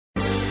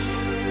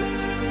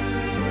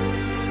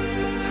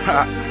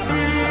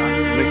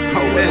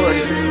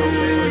Mush.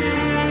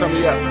 Turn me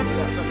up.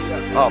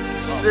 Off the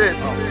shit.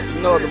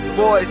 You know the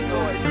voice.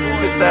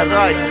 Hit that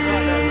right.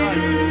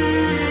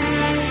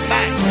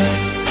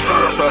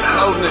 Don't trust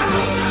no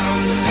nigga.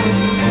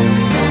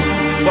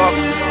 Fuck,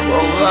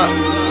 roll up.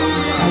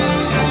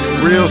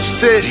 Real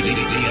shit.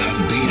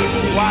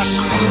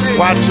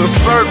 Watch your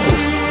circle.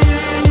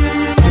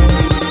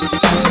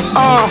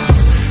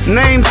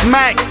 Name's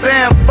Mac,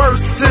 fam,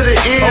 first to the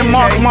end. Okay.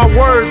 Mark my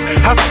words,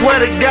 I swear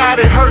to God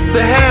it hurt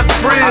to have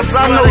friends.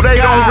 I know they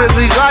don't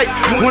really like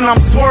when I'm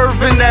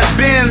swerving that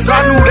Benz.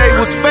 I knew they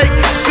was fake,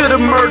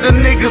 should've murdered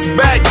niggas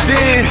back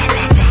then.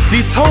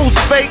 These hoes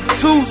fake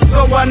too,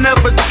 so I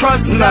never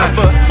trust none.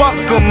 Fuck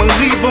them and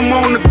leave them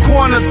on the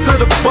corner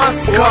till the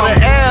bus come.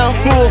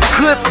 Full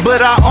clip, but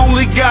I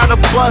only gotta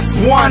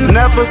bust one.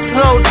 Never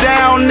slow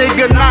down,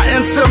 nigga, not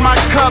until my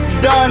cup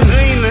done.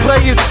 Play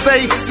it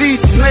safe, see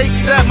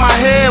snakes at my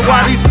head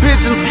while these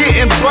pigeons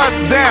getting bust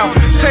down.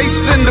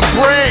 Chasing the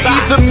bread,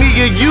 either me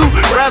or you,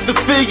 rather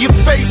fill your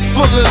face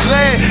full of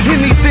lead.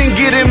 Anything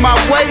get in my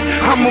way,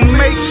 I'ma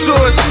make sure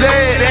it's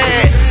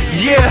dead.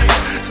 Yeah.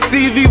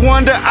 Stevie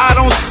Wonder, I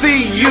don't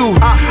see you.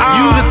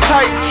 You the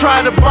type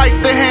try to bite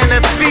the hand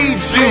that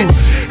feeds you,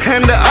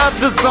 and the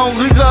others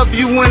only love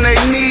you when they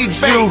need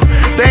you.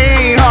 They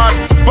ain't hard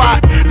to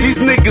spot, these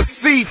niggas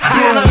see through.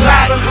 Had a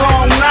lot of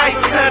long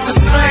nights, had to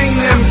sing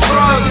them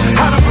drugs.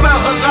 I done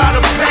felt a lot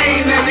of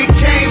pain and it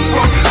came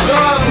from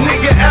love.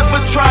 Nigga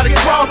ever try to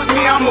cross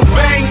me, I'ma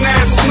bang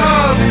that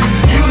snub.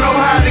 You know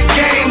how the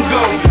game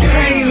go,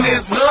 pain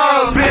is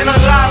love. Been a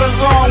lot of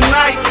long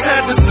nights,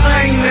 had to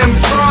sing them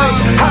drugs.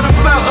 I done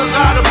felt a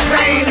lot of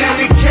pain and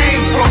it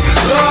came from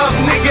love.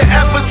 Nigga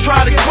ever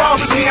try to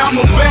cross me,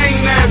 I'ma bang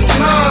that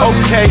snub.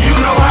 Okay, you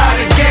know how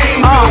the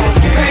game go,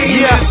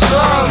 pain is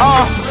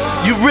love.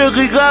 You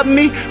really love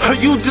me, or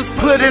you just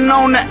putting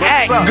on the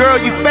act? Girl,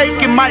 you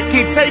faking, might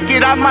can't take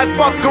it, I might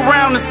fuck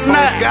around and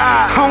snap.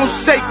 I don't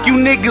shake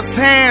you niggas'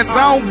 hands,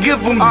 I don't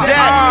give them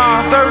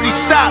that.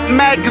 30-shot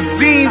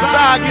magazines,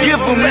 I give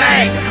them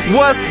that.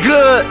 What's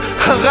good?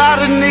 A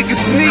lot of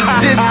niggas sneak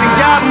this and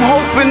got them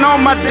hoping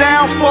on my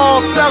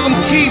downfall, tell them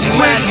keep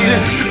wishing.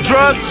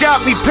 Drugs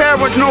got me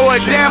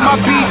paranoid, damn I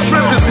be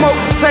tripping. Smoke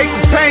to take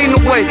the pain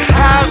away,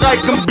 high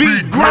like I'm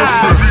beat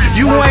Griffin.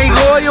 You ain't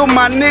loyal,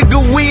 my nigga,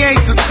 we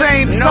ain't the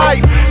same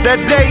type.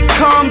 That day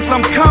comes,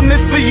 I'm coming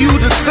for you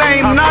the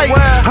same night.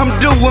 I'm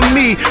doing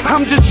me,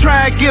 I'm just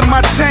trying to get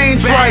my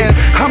change right.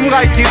 I'm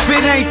like, if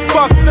it ain't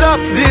fucked up,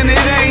 then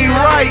it ain't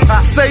right.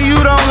 Say you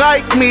don't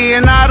like me,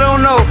 and I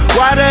don't know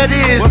why that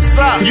is.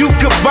 You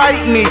could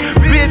bite me,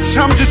 bitch,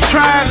 I'm just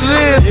trying to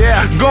live.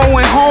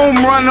 Going home,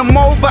 run them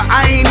over,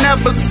 I ain't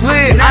never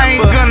slid. I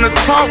ain't gonna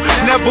talk,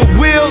 never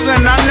will,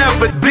 and I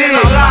never did.